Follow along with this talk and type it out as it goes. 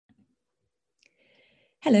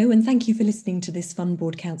Hello, and thank you for listening to this Fund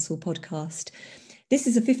Board Council podcast. This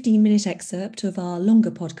is a 15-minute excerpt of our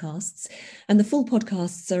longer podcasts, and the full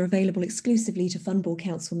podcasts are available exclusively to Fund Board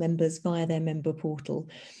Council members via their member portal.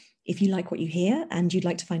 If you like what you hear and you'd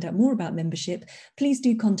like to find out more about membership, please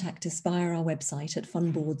do contact us via our website at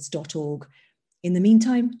fundboards.org. In the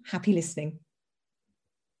meantime, happy listening.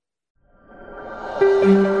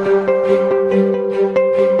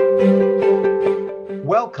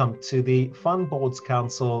 Welcome to the Fund Boards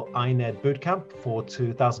Council INED Bootcamp for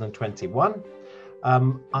 2021.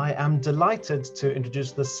 I am delighted to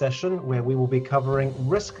introduce this session where we will be covering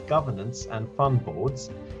risk governance and fund boards.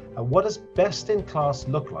 What does best in class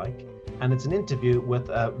look like? And it's an interview with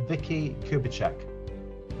Vicky Kubicek.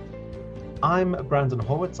 I'm Brandon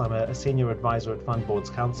Horwitz. I'm a senior advisor at Fund Boards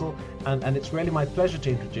Council, and it's really my pleasure to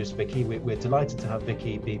introduce Vicky. We're delighted to have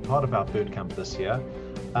Vicky be part of our bootcamp this year.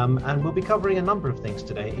 And we'll be covering a number of things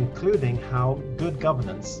today, including how good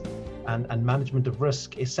governance and management of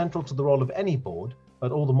risk is central to the role of any board,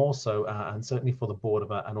 but all the more so, and certainly for the board of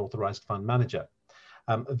an authorized fund manager.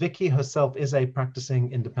 Vicky herself is a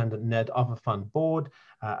practicing independent NED of a fund board,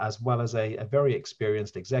 as well as a very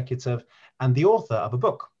experienced executive, and the author of a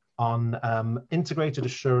book on integrated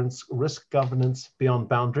assurance, risk governance beyond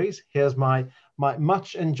boundaries. Here's my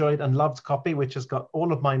much enjoyed and loved copy, which has got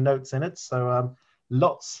all of my notes in it. So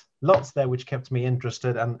lots there which kept me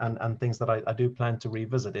interested and things that I do plan to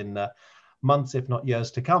revisit in months, if not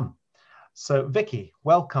years to come. So Vicky,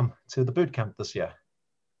 welcome to the bootcamp this year.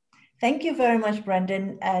 Thank you very much,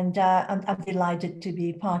 Brendan, and I'm delighted to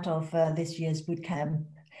be part of this year's bootcamp.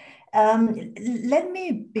 Let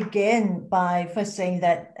me begin by first saying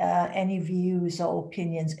that any views or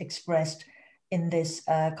opinions expressed in this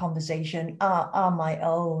conversation are my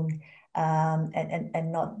own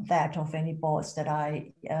and not that of any boards that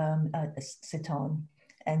I sit on.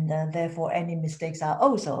 And therefore, any mistakes are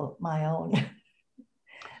also my own.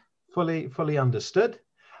 Fully understood.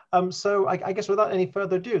 So I guess without any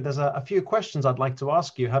further ado, there's a few questions I'd like to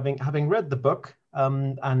ask you, having read the book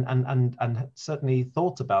and certainly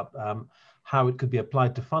thought about how it could be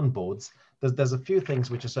applied to fund boards. There's a few things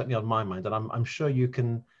which are certainly on my mind, and I'm sure you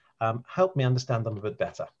can help me understand them a bit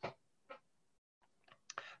better.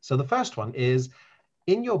 So the first one is,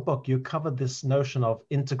 in your book, you cover this notion of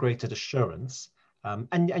integrated assurance,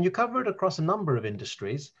 and you cover it across a number of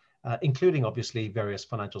industries, including obviously various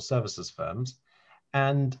financial services firms.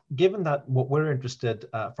 And given that what we're interested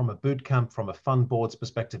from a bootcamp, from a fund board's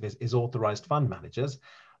perspective is authorized fund managers,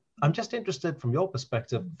 I'm just interested from your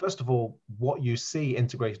perspective, first of all, what you see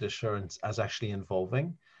integrated assurance as actually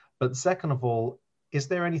involving. But second of all, is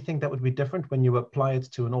there anything that would be different when you apply it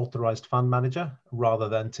to an authorized fund manager rather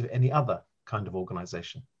than to any other kind of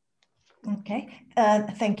organization? Okay,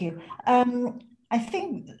 thank you. I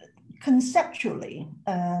think conceptually,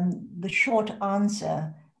 the short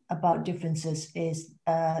answer about differences is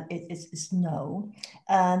no,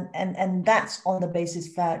 and that's on the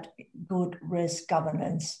basis that good risk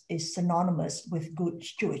governance is synonymous with good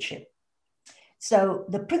stewardship. So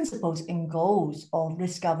the principles and goals of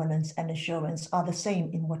risk governance and assurance are the same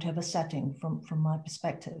in whatever setting from my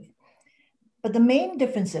perspective. But the main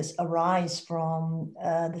differences arise from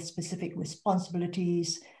the specific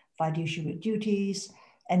responsibilities, fiduciary duties,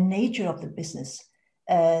 and nature of the business.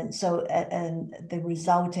 And the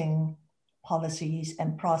resulting policies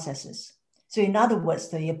and processes. So in other words,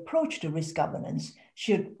 the approach to risk governance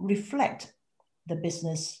should reflect the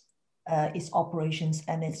business, its operations,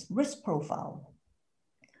 and its risk profile.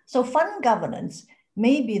 So fund governance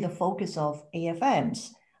may be the focus of AFMs,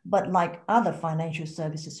 but like other financial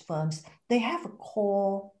services firms, they have a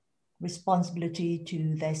core responsibility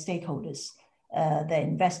to their stakeholders, their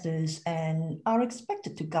investors, and are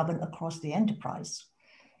expected to govern across the enterprise,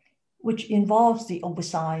 which involves the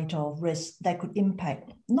oversight of risks that could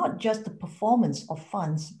impact not just the performance of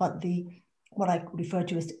funds, but what I refer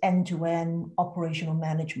to as end-to-end operational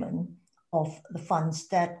management of the funds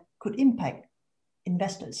that could impact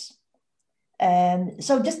investors. And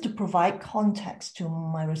so just to provide context to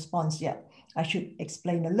my response, I should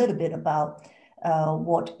explain a little bit about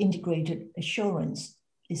what integrated assurance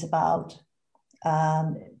is about.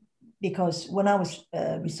 Because when I was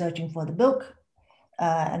researching for the book,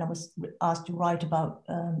 and I was asked to write about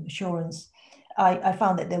assurance, I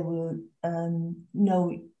found that there were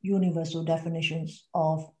no universal definitions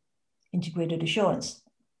of integrated assurance.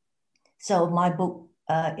 So my book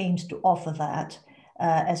aims to offer that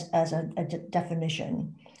as a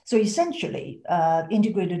definition. So essentially,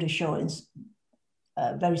 integrated assurance,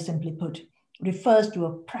 very simply put, refers to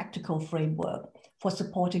a practical framework for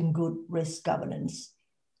supporting good risk governance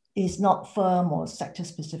is not firm or sector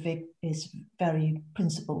specific, is very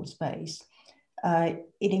principles based.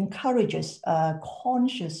 It encourages a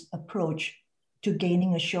conscious approach to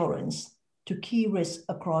gaining assurance to key risks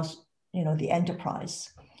across the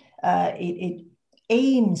enterprise. It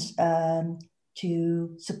aims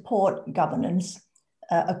to support governance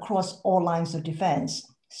across all lines of defense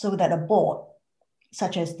so that a board,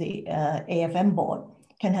 such as the AFM board,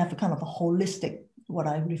 can have a kind of a holistic, what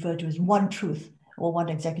I refer to as one truth, or one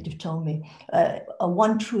executive told me, a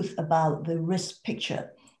one truth about the risk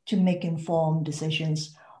picture to make informed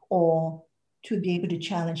decisions or to be able to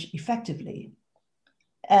challenge effectively.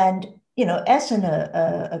 And, as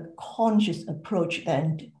a conscious approach,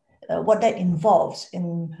 then what that involves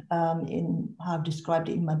in how I've described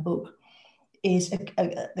it in my book is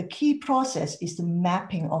the key process is the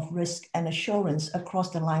mapping of risk and assurance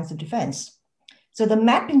across the lines of defense. So the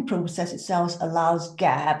mapping process itself allows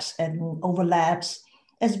gaps and overlaps,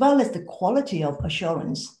 as well as the quality of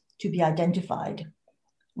assurance to be identified,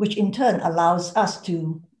 which in turn allows us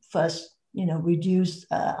to first, reduce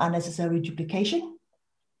unnecessary duplication.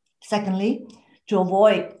 Secondly, to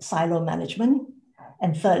avoid silo management.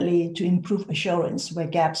 And thirdly, to improve assurance where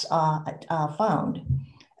gaps are found.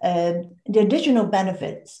 The additional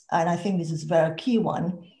benefits, and I think this is a very key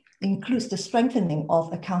one, includes the strengthening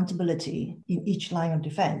of accountability in each line of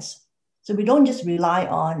defense. So we don't just rely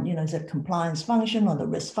on, the compliance function or the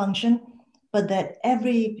risk function, but that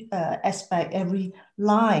every aspect, every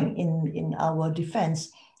line in our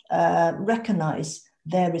defense recognize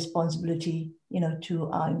their responsibility, to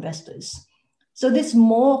our investors. So this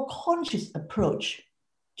more conscious approach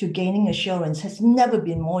to gaining assurance has never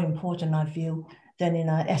been more important, I feel, than in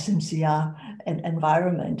an SMCR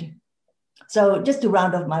environment. So just to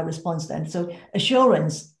round off my response then, so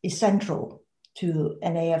assurance is central to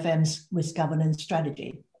an AFM's risk governance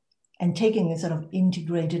strategy, and taking a sort of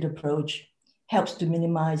integrated approach helps to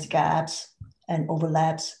minimize gaps and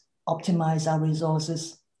overlaps, optimize our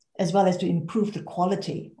resources, as well as to improve the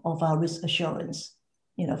quality of our risk assurance,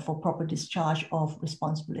 for proper discharge of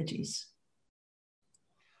responsibilities.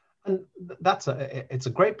 And it's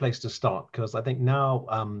a great place to start, because I think now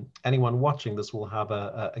anyone watching this will have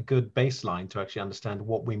a good baseline to actually understand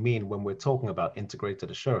what we mean when we're talking about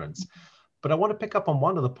integrated assurance. But I want to pick up on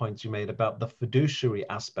one of the points you made about the fiduciary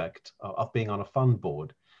aspect of being on a fund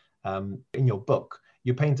board. In your book,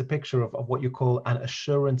 you paint a picture of what you call an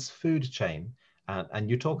assurance food chain.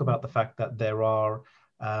 And you talk about the fact that there are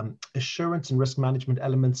assurance and risk management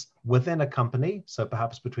elements within a company, so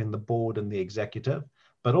perhaps between the board and the executive,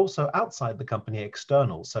 but also outside the company,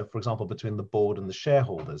 external. So, for example, between the board and the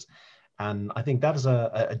shareholders. And I think that is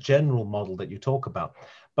a general model that you talk about.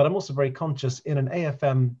 But I'm also very conscious in an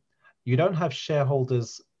AFM, you don't have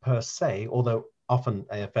shareholders per se, although often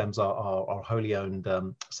AFMs are wholly owned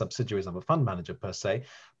subsidiaries of a fund manager per se,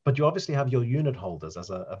 but you obviously have your unit holders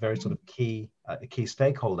as a very sort of key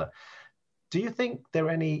stakeholder. Do you think there are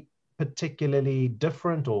any particularly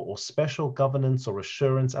different or special governance or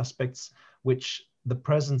assurance aspects which the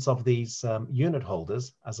presence of these unit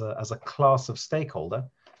holders as a class of stakeholder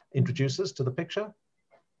introduces to the picture?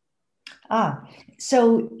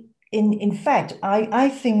 So in fact, I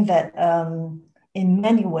think that in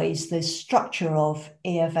many ways, the structure of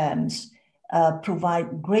AFMs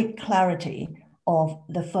provide great clarity of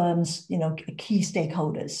the firm's, key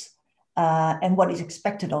stakeholders and what is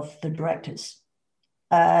expected of the directors.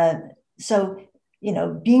 So,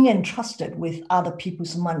 being entrusted with other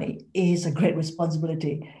people's money is a great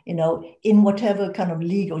responsibility, in whatever kind of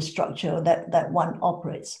legal structure that one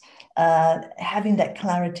operates. Having that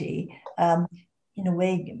clarity, in a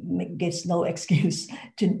way, gives no excuse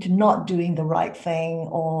to not doing the right thing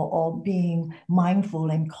or being mindful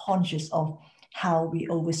and conscious of how we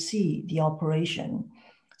oversee the operation.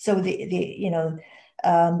 So the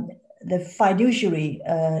fiduciary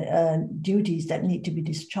duties that need to be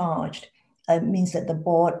discharged means that the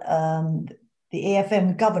board, the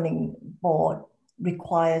AFM governing board,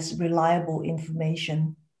 requires reliable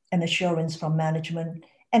information and assurance from management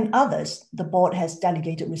and others. The board has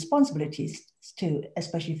delegated responsibilities to,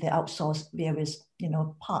 especially if they outsource various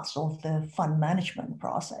parts of the fund management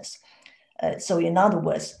process. So in other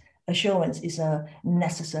words, assurance is a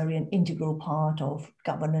necessary and integral part of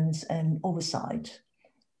governance and oversight.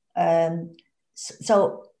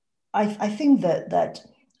 So I think that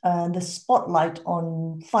the spotlight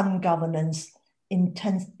on fund governance,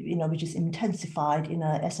 which is intensified in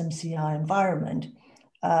a SMCR environment,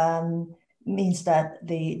 means that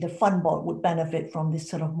the fund board would benefit from this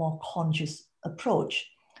sort of more conscious approach.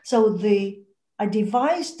 So I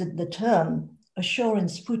devised the term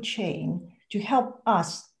assurance food chain to help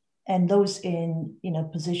us and those in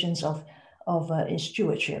positions of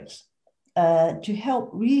stewardships to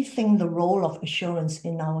help rethink the role of assurance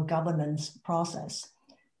in our governance process.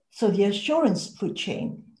 So the assurance food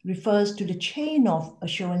chain refers to the chain of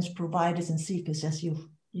assurance providers and seekers, as you've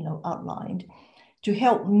outlined, to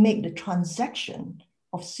help make the transaction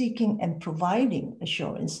of seeking and providing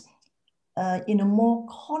assurance in a more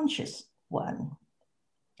conscious one.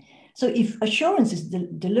 So if assurance is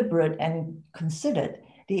deliberate and considered,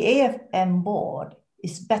 the AFM board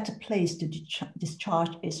is better placed to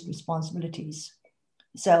discharge its responsibilities.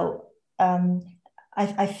 So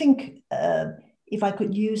I think if I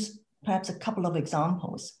could use perhaps a couple of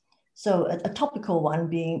examples. So a topical one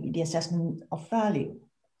being the assessment of value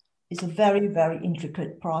is a very, very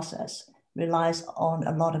intricate process, relies on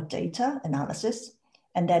a lot of data analysis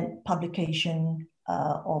and then publication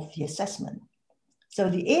of the assessment. So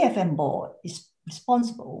the AFM board is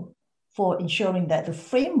responsible for ensuring that the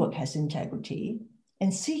framework has integrity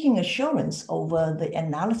and seeking assurance over the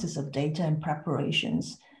analysis of data and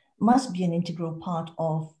preparations must be an integral part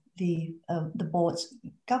of the board's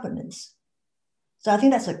governance. So I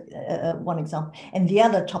think that's one example. And the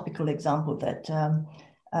other topical example that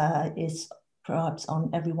is perhaps on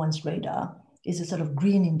everyone's radar is a sort of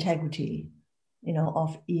green integrity,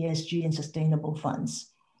 of ESG and sustainable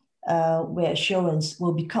funds, where assurance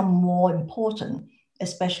will become more important,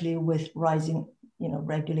 especially with rising,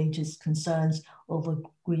 regulators' concerns over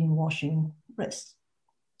greenwashing risks.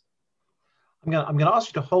 I'm going to ask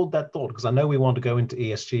you to hold that thought because I know we want to go into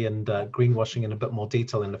ESG and greenwashing in a bit more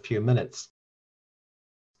detail in a few minutes.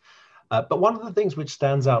 But one of the things which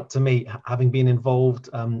stands out to me, having been involved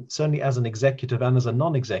certainly as an executive and as a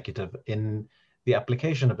non-executive in the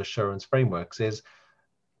application of assurance frameworks, is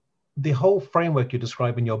the whole framework you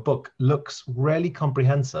describe in your book looks really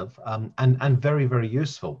comprehensive and very, very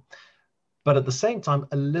useful, but at the same time,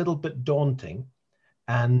 a little bit daunting.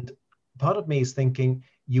 And part of me is thinking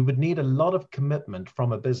you would need a lot of commitment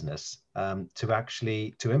from a business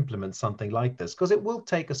to implement something like this, because it will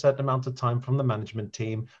take a certain amount of time from the management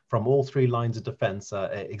team, from all three lines of defense,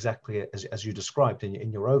 exactly as you described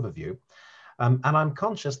in your overview. And I'm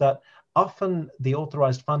conscious that often the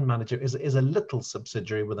authorized fund manager is a little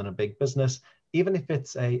subsidiary within a big business, even if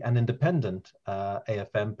it's an independent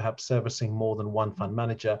AFM, perhaps servicing more than one fund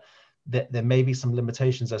manager. There may be some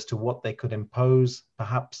limitations as to what they could impose,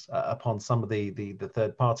 perhaps upon some of the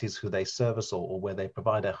third parties who they service or where they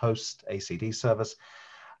provide a host ACD service.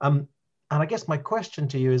 And I guess my question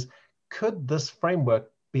to you is, could this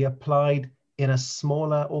framework be applied in a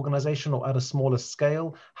smaller organization or at a smaller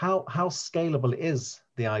scale? How scalable is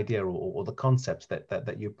the idea or the concepts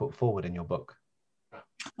that you put forward in your book?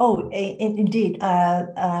 Oh, indeed.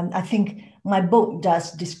 I think my book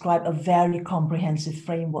does describe a very comprehensive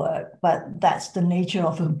framework, but that's the nature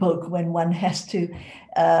of a book when one has to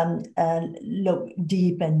look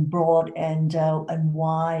deep and broad and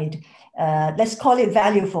wide. Let's call it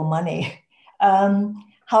value for money.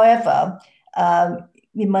 However,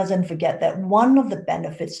 we mustn't forget that one of the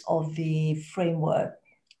benefits of the framework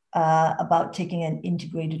about taking an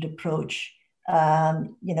integrated approach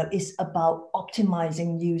is about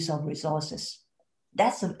optimizing use of resources.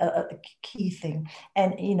 That's a key thing.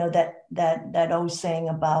 And, that old saying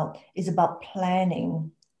is about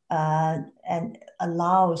planning and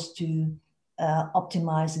allows to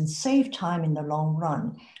optimize and save time in the long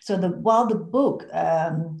run. So while the book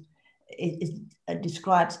it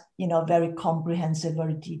describes, a very comprehensive,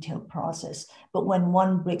 very detailed process, but when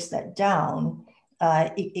one breaks that down,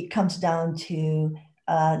 it comes down to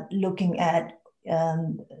looking at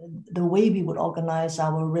the way we would organize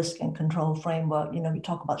our risk and control framework. We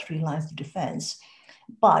talk about three lines of defense,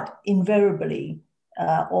 but invariably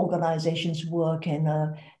organizations work in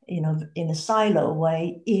a silo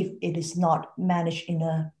way if it is not managed in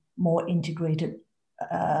a more integrated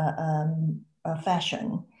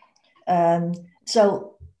fashion. As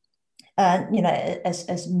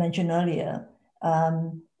mentioned earlier,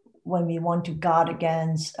 when we want to guard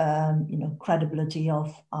against, credibility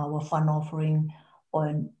of our fund offering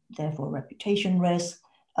or therefore reputation risk,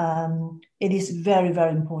 it is very,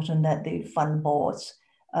 very important that the fund boards,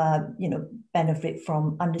 benefit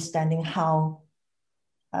from understanding how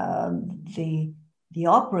the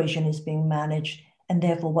operation is being managed and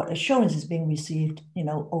therefore what assurance is being received,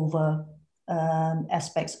 over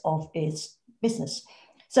aspects of its business.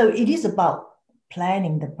 So it is about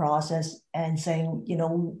planning the process and saying,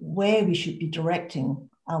 where we should be directing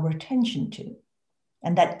our attention to.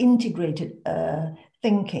 And that integrated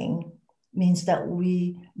thinking means that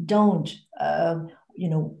we don't,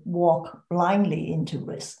 walk blindly into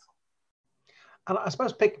risk. And I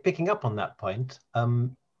suppose picking up on that point,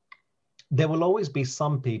 there will always be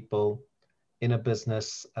some people in a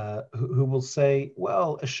business who will say,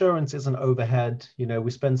 well, assurance is an overhead.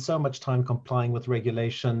 We spend so much time complying with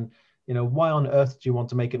regulation. Why on earth do you want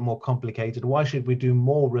to make it more complicated? Why should we do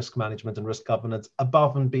more risk management and risk governance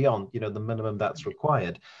above and beyond, the minimum that's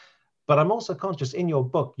required? But I'm also conscious, in your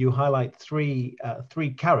book, you highlight three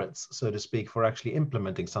carrots, so to speak, for actually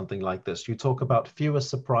implementing something like this. You talk about fewer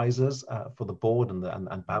surprises for the board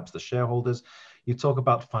and perhaps the shareholders. You talk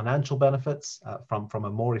about financial benefits from a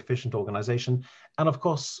more efficient organization, and of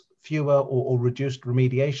course, fewer or reduced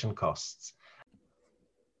remediation costs.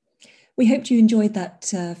 We hoped you enjoyed that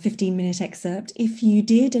 15-minute excerpt. If you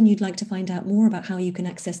did and you'd like to find out more about how you can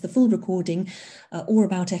access the full recording or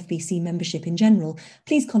about FBC membership in general,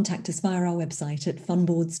 please contact us via our website at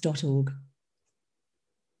funboards.org.